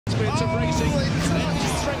racing.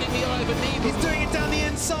 He's threading the eye of a needle. He's doing it down the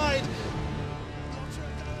inside.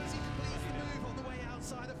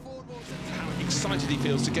 How excited he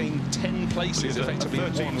feels to gain 10 places, effectively.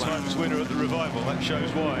 13 times winner at the Revival, that shows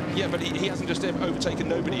why. Yeah, but he hasn't just overtaken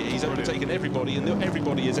nobody, he's overtaken everybody, and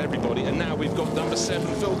everybody is everybody. And now we've got number 7,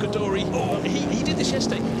 Phil Cadore. Oh, he did this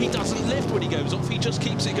yesterday. He doesn't lift when he goes off, he just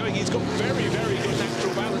keeps it going. He's got very, very good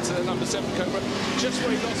natural balance at number 7, Cobra. Just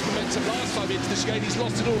where he lost momentum last time into the chicane, he's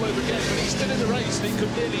lost it all over again, but he's still in the race, and it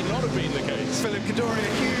could nearly not have been the case. Philip Cadore,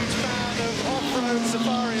 a huge fan of off-road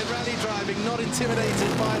safari and rally driving, not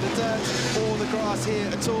intimidated by the dirt or the grass here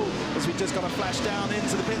at all, as we just got a flash down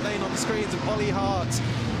into the pit lane on the screens of Ollie Hart,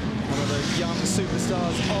 one of the young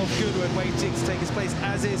superstars of Goodwood, waiting to take his place,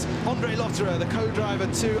 as is André Lotterer, the co-driver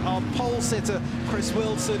to our pole sitter Chris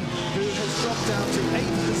Wilson, who has dropped down to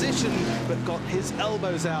 8th position but got his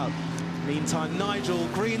elbows out. Meantime, Nigel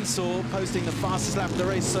Greensaw posting the fastest lap of the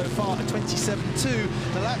race so far at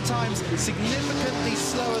 27.2. The lap times significantly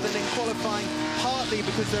slower than in qualifying, partly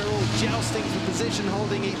because they're all jousting for position,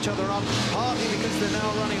 holding each other up, partly because they're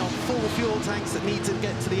now running on full fuel tanks that need to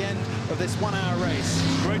get to the end of this 1-hour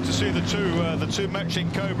race. Great to see the two matching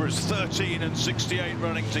Cobras, 13 and 68,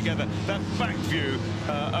 running together. That back view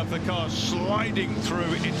of the car sliding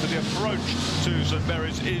through into the approach to St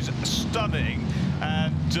Mary's is stunning.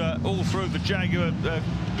 And all through the Jaguar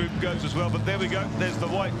group goes as well. But there we go. There's the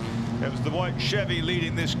white. It was the white Chevy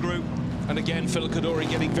leading this group. And again, Phil Cadore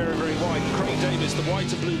getting very, very wide. Craig Davis, the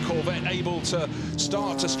white and blue Corvette, able to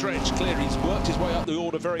start to stretch clear. He's worked his way up the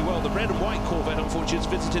order very well. The red and white Corvette, unfortunately, has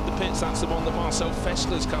visited the pits. That's the one that Marcel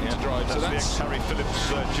Fessler's come to drive. That's so that's the Harry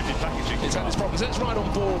Phillips Jiffy packaging. It's had its problems. Let's ride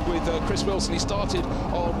on board with Chris Wilson. He started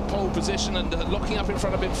on pole position and locking up in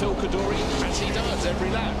front of him Phil Cadore, as he does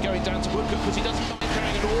every lap, going down to Woodcock, because he doesn't mind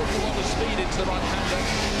carrying an awful lot of speed into the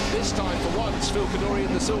right-hander. This time, for once, Phil Cadore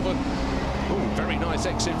in the silver. Oh, very nice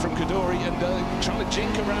exit from Cadore, and trying to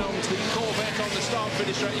jink around the Corvette on the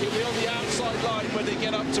start-finish straight. He'll be on the outside line when they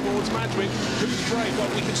get up towards Madwick. Who's brave?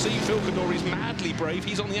 Well, we can see Phil Cadore's madly brave.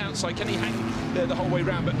 He's on the outside. Can he hang there the whole way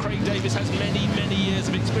round? But Craig Davis has many, many years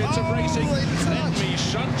of experience of racing. Let me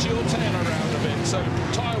shunt your tail around a bit. So,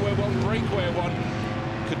 tyre wear one, brake wear one.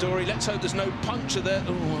 Cadore, let's hope there's no puncture there.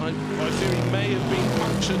 Oh, I fear he may have been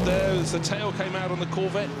punctured there as the tail came out on the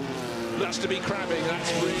Corvette. Looks to be crabbing.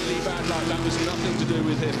 That's really bad luck. That was nothing to do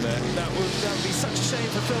with him there. That would be such a shame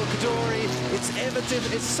for Phil Cadore.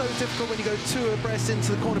 It's so difficult when you go 2 abreast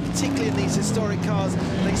into the corner, particularly in these historic cars.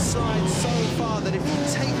 They slide so far that if you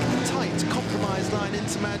take the tight compromise line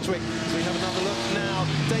into Madwick, so we have another look now.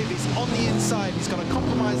 Davies on the inside. He's got a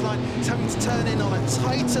compromise line. He's having to turn in on a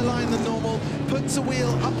tighter line than normal. Puts a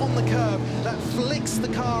wheel up on the curb. That flicks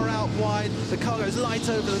the car out wide. The car goes light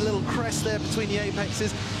over the little crest there between the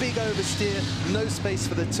apexes. Big oversteer. No space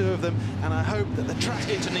for the two of them. And I hope that the track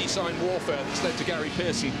into Nissan warfare that's led to Gary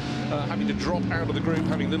Pearson having to drop out of the group,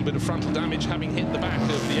 having a little bit of frontal damage, having hit the back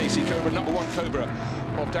of the AC Cobra, number 1 Cobra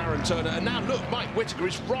of Darren Turner. And now look, Mike Whittaker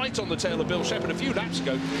is right on the tail of Bill Shepherd a few laps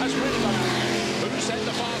ago. That's really bad. Who set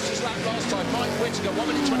the fastest lap last time? Mike Whittaker, 1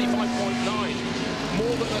 minute 25.9.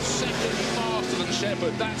 More than a second faster than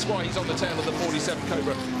Shepherd. That's why he's on the tail of the 47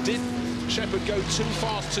 Cobra. Did Shepherd go too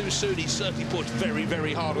fast too soon? He certainly pushed very,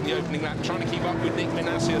 very hard on the opening lap, trying to keep up with Nick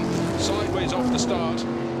Minassian. Sideways off the start.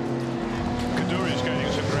 Cadore's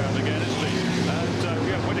gaining some ground again, isn't he? And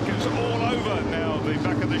yeah, Whittaker's all over now, the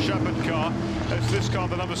back of the Shepherd car. As this car,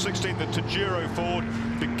 the number 16, the Tajiro Ford,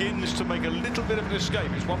 begins to make a little bit of an escape.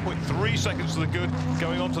 It's 1.3 seconds to the good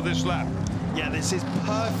going on to this lap. Yeah, this is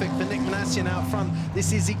perfect for Nick Minassian out front.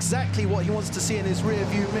 This is exactly what he wants to see in his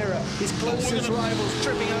rear-view mirror. His closest rivals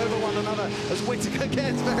tripping over one another as Whittaker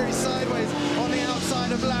gets very sideways on the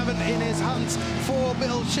outside of Lavin in his hunt for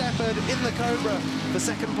Bill Shepherd in the Cobra for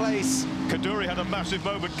second place. Cadore had a massive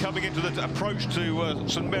moment coming into the approach to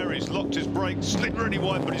St Mary's, locked his brakes, slid really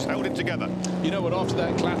wide, but he's held it together. You know what, after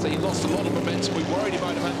that clatter, he lost a lot of momentum. We worried he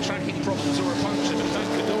might have had tracking problems or a puncture, but in fact,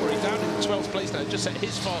 Cadore, down in 12th place now, just set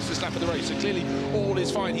his fastest lap of the race, so clearly all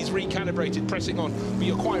is fine. He's recalibrated, pressing on, but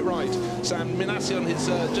you're quite right. Sam Minassian has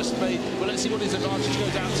just made, well, let's see what his advantage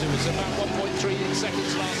goes down to. It's about 1.3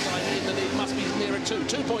 seconds last time in the lead, must be nearer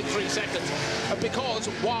 2.3 seconds. Because,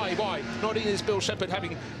 why? Not only is Bill Shepherd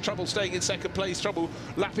having trouble staying in second place, trouble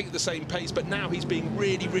lapping at the same pace, but now he's being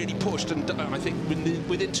really, really pushed, and I think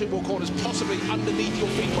within 2 more corners, possibly underneath your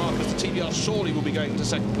feet markers, the TVR surely will be going to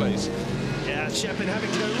second place. Yeah, Shepherd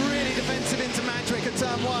having to go really defensive into Madwick at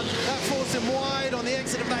turn 1. That forced him wide on the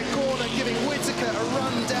exit of that corner, giving Whittaker a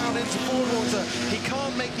run down into forward water. He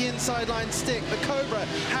can't make the inside line stick. The Cobra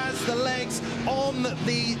has the legs on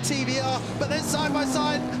the TVR, but then side by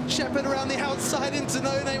side, Shepherd around the outside into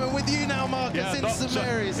No Name. And with you now, Marcus, in St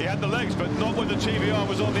Mary's. He had the legs, but not when the TVR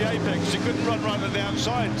was on the apex. He couldn't run right at the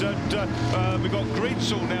outside. And we've got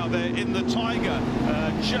Greensall now there in the Tiger,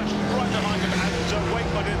 just right behind him, and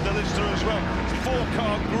Wakeman in the Lister as well.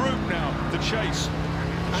 Four-car group now, the chase.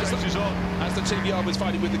 As the TVR was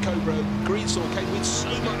fighting with the Cobra, Greensall came with so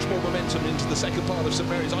much more momentum into the second part of St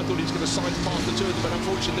Mary's. I thought he was going to side past the two of them, but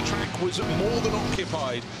unfortunately the track was more than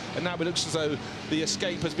occupied. And now it looks as though the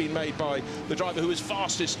escape has been made by the driver who was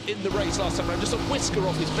fastest in the race last time around. Just a whisker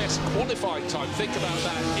off his best qualifying time. Think about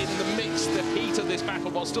that in the mix, the heat of this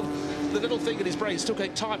battle, while still the little thing in his brain still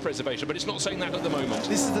getting tyre preservation, but it's not saying that at the moment.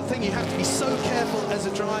 This is the thing, you have to be so careful as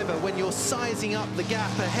a driver when you're sizing up the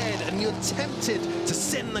gap ahead and you're tempted to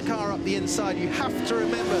send the car up the inside. You have to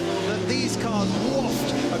remember that these cars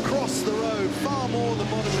waft across the road far more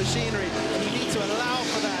than modern machinery, and you need to allow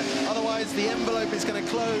for that, otherwise the envelope is going to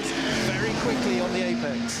close very quickly on the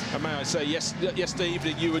apex. And may I say, yesterday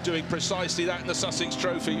evening you were doing precisely that in the Sussex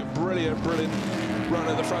Trophy. Brilliant, brilliant run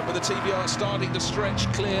at the front, with the TVR starting to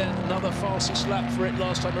stretch clear. Another fastest lap for it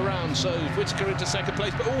last time around. So Whitaker into second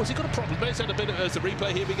place, but has he got a problem? He's had a bit of the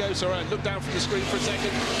replay. Here we go. So look down from the screen for a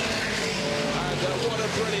second. What a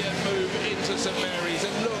brilliant move into St Mary's.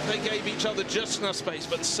 And look, they gave each other just enough space,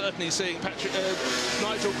 but certainly seeing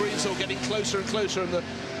Nigel Greensall getting closer and closer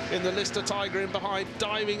in the Lister Tiger in behind,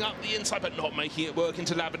 diving up the inside, but not making it work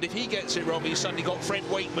into lab. And if he gets it wrong, he's suddenly got Fred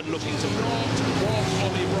Wakeman looking to not what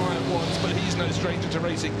Ollie Bryant wants, but he's no stranger to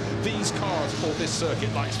racing these cars or this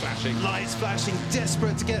circuit. Lights flashing. Lights flashing,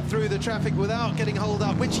 desperate to get through the traffic without getting holed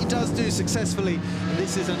up, which he does do successfully. And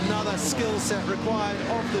this is another skill set required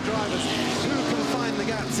of the drivers. Who can find the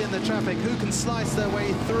gaps in the traffic? Who can slice their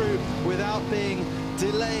way through without being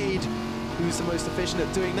delayed? Who's the most efficient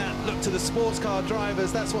at doing that? Look to the sports car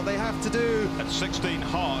drivers, that's what they have to do. At 16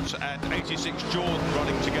 Hart and 86 Jordan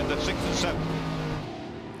running together, 6th and 7th.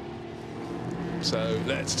 So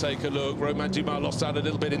let's take a look. Romain Dumas lost out a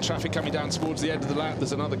little bit in traffic coming down towards the end of the lap.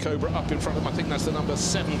 There's another Cobra up in front of him. I think that's the number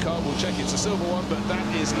 7 car. We'll check it's a silver one, but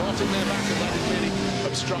that is not in their battle. That is really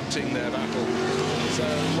obstructing their battle. So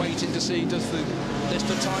waiting to see, does the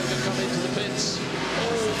Lister Tiger come into the pits? Oh,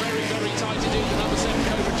 very, very tight to do. The number 7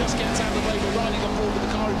 Cobra just gets out of the way. We're riding on board with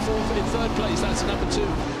the car in third place. That's the number 2.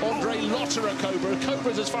 André Lotterer Cobra.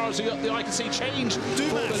 Cobra's, as far as the eye can see, changed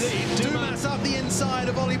Dumas. for the lead. Dumas up the inside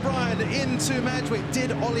of Ollie Bryant into Madgwick.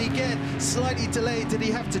 Did Ollie get slightly delayed? Did he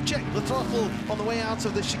have to check the throttle on the way out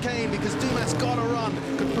of the chicane? Because Dumas got a run,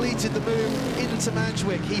 completed the move into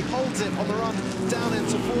Madgwick. He holds it on the run down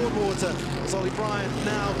into Fordwater as Ollie Bryant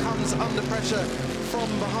now comes under pressure from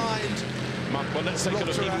behind. Well, let's take a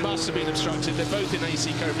look. He must have been obstructed. They're both in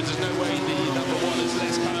AC Cobra. There's no way the number 1 is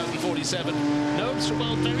less power than 47. No,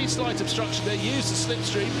 well, very slight obstruction. They used the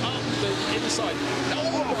slipstream up the inside.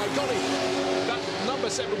 Oh my golly! That number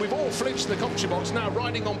 7. We've all flinched in the commentary box. Now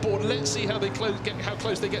riding on board. Let's see how how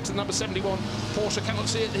close they get to the number 71. Porsche cannot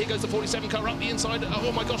see it. Here goes the 47 car up the inside.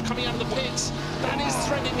 Oh my gosh, coming out of the pits. That is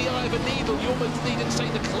threading the eye of a needle. You almost needed to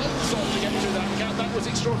take the clothes off to get through that gap. That was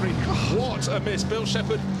extraordinary. What a miss. Bill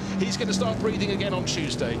Shepherd. He's going to start breathing again on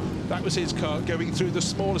Tuesday. That was his car going through the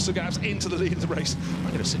smallest of gaps into the lead of the race.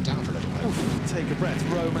 I'm going to sit down for a little bit. Take a breath.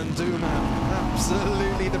 Romain Dumas,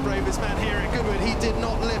 absolutely the bravest man here at Goodwood. He did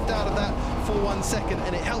not lift out of that for 1 second,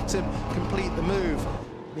 and it helped him complete the move.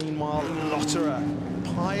 Meanwhile,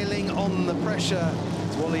 Lotterer piling on the pressure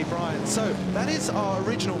to Ollie Bryant. So that is our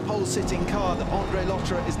original pole-sitting car that André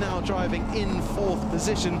Lotterer is now driving in 4th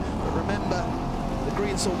position. But remember, the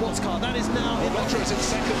Greensall Watts car, that is now in Lotterer is in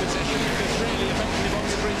 2nd position, because really effectively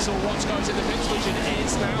once the Greensall Watts car is in the pits, which it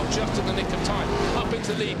is now just in the nick of time. Up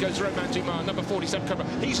into the lead goes Romain Dumas, number 47 Cobra.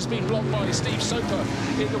 He's just been blocked by Steve Soper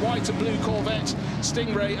in the white and blue Corvette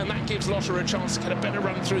Stingray, and that gives Lotterer a chance to get a better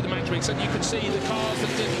run through the Madgwicks. And you can see the cars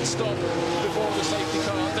that didn't stop before the safety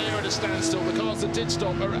car, they're at a standstill. The cars that did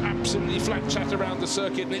stop are absolutely flat chat around the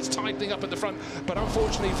circuit, and it's tightening up at the front. But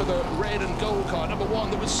unfortunately for the red and gold car, number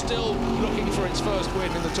 1, that was still looking for its first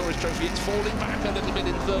win in the Tourist Trophy, it's falling back a little bit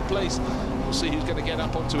in 3rd place. We'll see who's going to get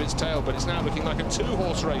up onto its tail, but it's now looking like a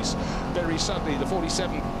 2-horse race. Very suddenly, the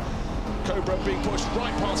 47 Cobra being pushed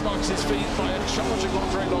right past Marcus's feet by a charging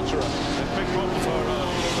André Lotterer. A big problem for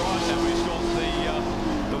Brian now. He's got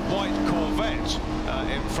the white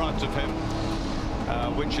Corvette in front of him,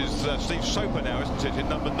 which is Steve Soper now, isn't it, in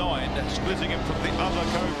number 9, splitting him from the other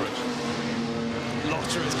Cobras.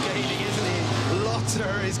 Lotterer is gaining, isn't he?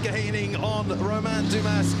 Lotterer is gaining on Romain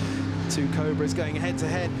Dumas. 2 Cobras going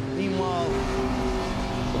head-to-head. Meanwhile,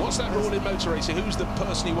 What's that rule in motor racing? Who's the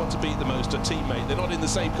person you want to beat the most? A teammate. They're not in the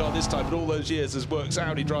same car this time, but all those years has worked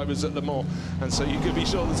Audi drivers at Le Mans, and so you could be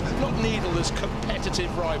sure there's not needless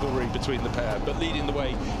competitive rivalry between the pair, but leading the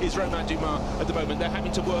way is Romain Dumas at the moment. They're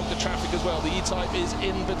having to work the traffic as well. The E-Type is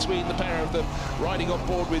in between the pair of them, riding on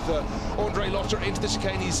board with André Lotterer into the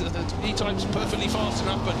chicane. The E-Type's perfectly fast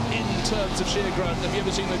enough, but in terms of sheer grunt, have you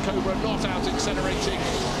ever seen the Cobra not out accelerating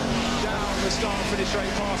down the start-finish straight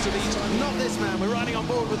past an E-Type? Not this man. We're riding on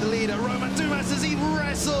board with the leader, Romain Dumas, as he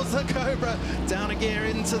wrestles the Cobra down a gear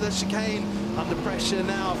into the chicane. Under pressure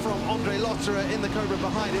now from André Lotterer in the Cobra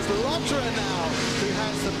behind. It's Lotterer now who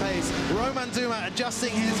has the pace. Romain Dumas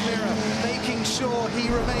adjusting his mirror, making sure he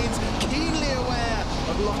remains keenly aware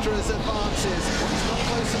of Lotterer's advances. He's not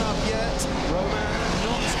close enough yet. Romain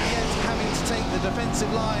not yet having to take the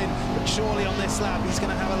defensive line, but surely on this lap he's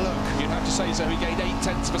going to have a look. You'd have to say so. He gained 8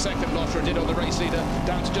 tenths per second. Lotterer did on the race leader,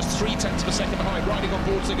 down to just 3 tenths per second behind. Riding on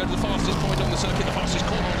board to go to the fastest point on the circuit, the fastest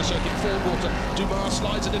corner on the circuit, Ford Water. Dumas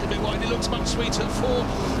slides a little bit wide. It looks much sweeter for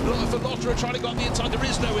Lotterer trying to go up the inside. There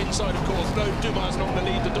is no inside, of course. No, Dumas not going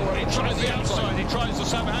to leave the door. He tries the outside. He tries the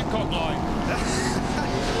Sam Hancock line.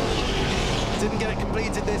 Didn't get it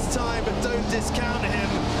completed this time, but don't discount him.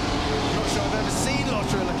 I'm not sure I've ever seen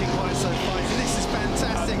Lotterer looking quite so fighty. This is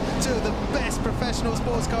fantastic. Two of the best professional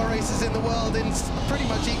sports car racers in the world in pretty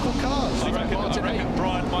much equal cars. I reckon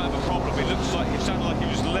Bryant might have a problem. It sounded like he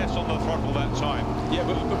was less on the throttle that time. Yeah,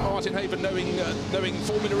 but Martin Haven, knowing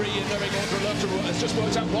Formula E and knowing André Lotterer, has just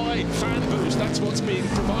worked out why fan boost. That's what's being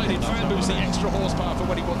provided. Fan boost, the extra horsepower for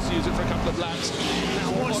when he wants to use it for a couple of laps.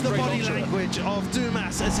 Now watch the body language of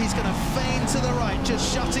Dumas as he's going to feign to the right,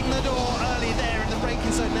 just shutting the door early there in the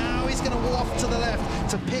braking zone. Now he's going to waft to the left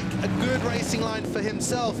to pick a good racing line for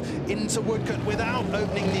himself into Woodcote without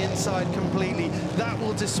opening the inside completely. That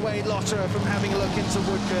will dissuade Lotterer from having a look into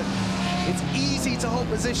Woodcote. It's easy to hold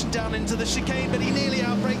position down into the chicane, but he nearly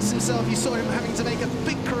outbrakes himself. You saw him having to make a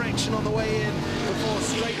big correction on the way in before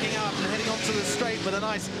straightening up and heading onto the straight with a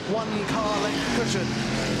nice 1-car length cushion.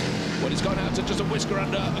 Well, he's gone out to just a whisker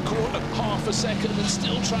under half a second and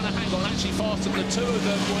still trying to hang on. Actually faster than the two of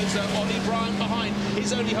them was Ollie Bryant behind.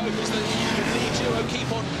 His only hope is that the lead duo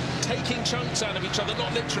keep on taking chunks out of each other,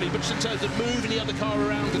 not literally, but just in terms of moving the other car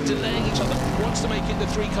around and delaying each other. Wants to make it the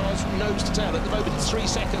 3 cars nose to tail. At the moment, it's 3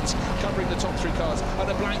 seconds covering the top 3 cars and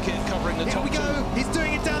a blanket covering the top 2. Here we go. He's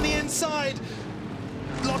doing it down the inside.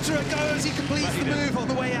 Lotterer goes, he completes the move on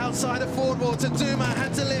the way outside of Ford Water. Dumas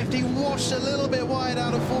had to lift, he washed a little bit wide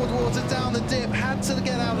out of Ford Water down the dip, had to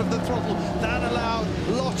get out of the throttle. That allowed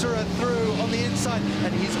Lotterer through on the inside,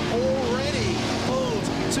 and he's already pulled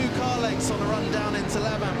 2 car lengths on the run down into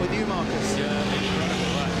Laban with you, Marcus. Yeah,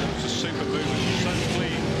 incredible. That was a super move, it was so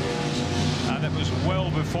clean. And it was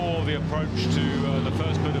well before the approach to the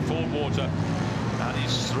first bit of Ford Water, and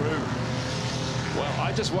he's through. Well,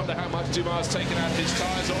 I just wonder how much Dumas has taken out of his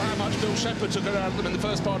tyres or how much Bill Shepherd took out of them in the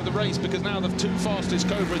first part of the race, because now the 2 fastest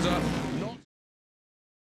Cobras are